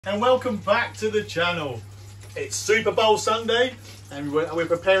And welcome back to the channel. It's Super Bowl Sunday and we're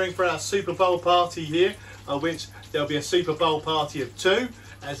preparing for our Super Bowl party here, which there'll be a Super Bowl party of two,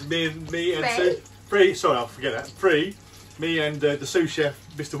 as me and three, sorry, I'll forget that, three, me and the sous chef,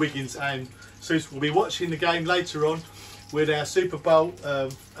 Mr. Wiggins, and Seuss will be watching the game later on with our Super Bowl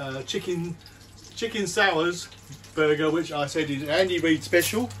chicken sours burger, which I said is Andy Reid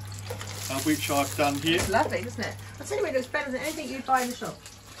special, which I've done here. It's lovely, isn't it? I'll tell you what, it looks better than anything you'd buy in the shop.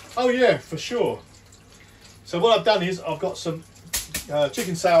 Oh yeah, for sure. So what I've done is I've got some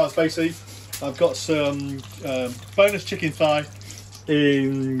chicken sours basically. I've got some bonus chicken thigh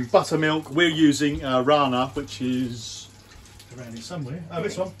in buttermilk. We're using Rana, which is around here somewhere. Oh,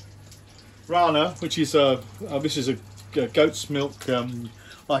 this one. Rana, which is this is a goat's milk,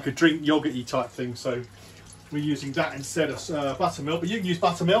 like a drink yogurty type thing. So we're using that instead of buttermilk, but you can use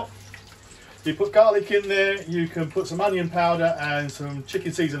buttermilk. You put garlic in there, you can put some onion powder and some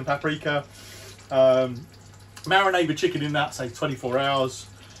chicken seasoned paprika. Marinate the chicken in that, say 24 hours.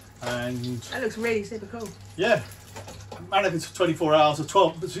 And that looks really super cool. Yeah, marinate it for 24 hours, or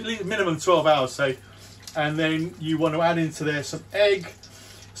 12, minimum 12 hours, say. And then you want to add into there some egg,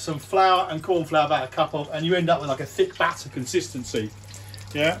 some flour and corn flour, about a cup of, and you end up with like a thick batter consistency.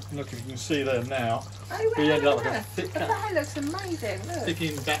 Yeah, look if you can see there now. Oh, wow, you end up with a thick that looks amazing. Look.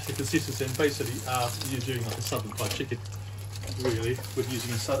 Thickening batter consistency, and basically you're doing like a southern fried chicken, really, with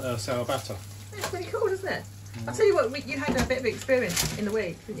using a sour batter. It's pretty cool, isn't it? I'll tell you what, you had a bit of experience in the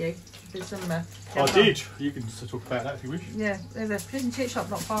week, didn't you? With some, I did. You can talk about that if you wish. Yeah, there's a fish and chip shop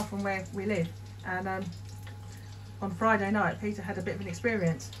not far from where we live, and on Friday night, Peter had a bit of an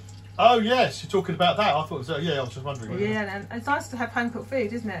experience. Oh yes, you're talking about that. I thought so. Yeah, I was just wondering. Yeah, and it's nice to have home cooked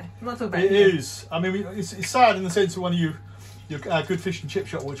food, isn't it? I'm not talking about it. It is. I mean, it's sad in the sense of when your good fish and chip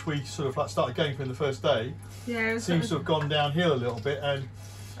shop, which we sort of like started going for in the first day, yeah, seems to have gone downhill a little bit. And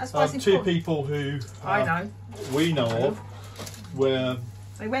that's two people who we know of, where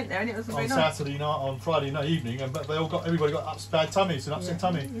they went there and it was on very Saturday night, on Friday night evening, and everybody got bad tummies and upset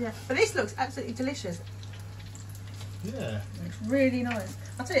tummy. Yeah, but this looks absolutely delicious. Yeah, it's really nice.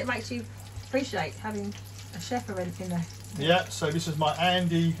 I tell you, it makes you appreciate having a chef or anything there. Yeah, so this is my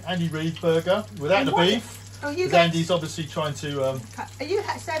Andy Reid burger without the beef. Oh, because Andy's obviously trying to. Are you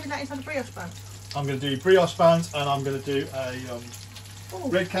serving that inside a brioche bun? I'm going to do brioche buns, and I'm going to do a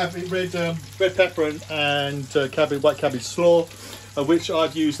red pepper and white cabbage slaw, which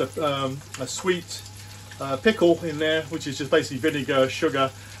I've used a sweet pickle in there, which is just basically vinegar,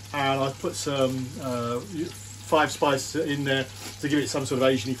 sugar, and I've put some 5 spices in there to give it some sort of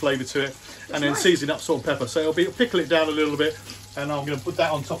Asian-y flavour to it, and then season up salt and pepper. So it'll pickle it down a little bit, and I'm going to put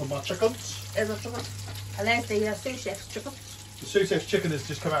that on top of my chickens. And there's the sous chef's chicken. The sous chef's chicken has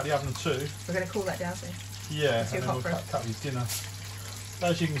just come out of the oven too. We're going to cool that down soon. Yeah, and then we'll cut his dinner.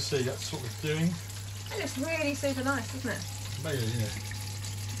 As you can see, that's what we're doing. It looks really super nice, doesn't it? Maybe, yeah.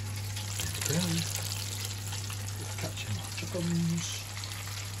 Catching my chickens.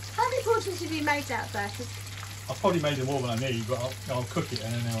 How many portions have you made that, there? I've probably made them more than I need, but I'll cook it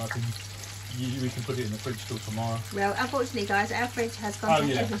and then we can put it in the fridge till tomorrow. Well, unfortunately, guys, our fridge has gone. Oh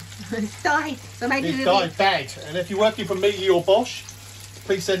yeah, it's died. So maybe it's died bad. And if you're working for Meatley or Bosch,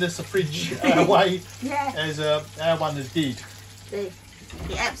 please send us a fridge away. Yeah. As our one is dead. Yeah,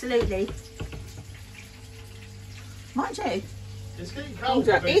 absolutely. Mind you. It's getting cold.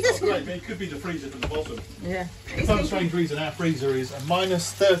 It could be the freezer from the bottom. Yeah. The Sun Strange reason our freezer is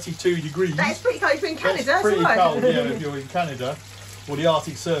minus 32 degrees. That's pretty cold. You're in Canada. That's pretty cold. Yeah, if you're in Canada or the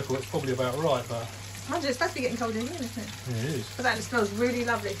Arctic Circle, it's probably about right. But mind you, it's supposed to be getting cold in here, isn't it? Yeah, it is. But that just smells really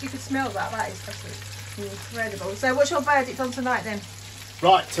lovely. If you could smell that, that is absolutely incredible. So, what's your verdict on tonight then?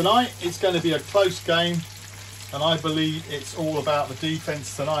 Right, tonight it's going to be a close game, and I believe it's all about the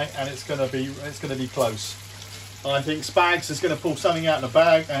defence tonight, and it's going to be close. I think Spags is going to pull something out in the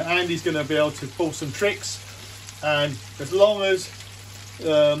bag, and Andy's going to be able to pull some tricks. And as long as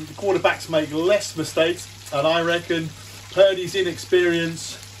the quarterbacks make less mistakes, and I reckon Purdy's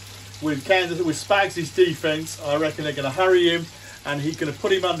inexperience with Spags' defence, I reckon they're going to hurry him, and he's going to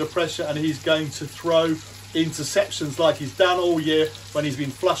put him under pressure, and he's going to throw interceptions like he's done all year. When he's been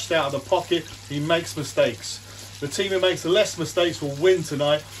flushed out of the pocket, he makes mistakes. The team who makes the less mistakes will win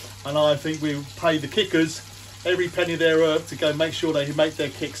tonight, and I think we'll pay the kickers every penny they're worth to go make sure they make their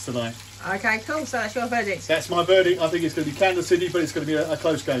kicks tonight. Okay, cool. So that's your verdict. That's my verdict. I think it's going to be Kansas City, but it's going to be a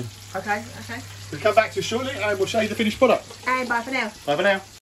close game. Okay. We'll come back to you shortly and we'll show you the finished product. And bye for now. Bye for now.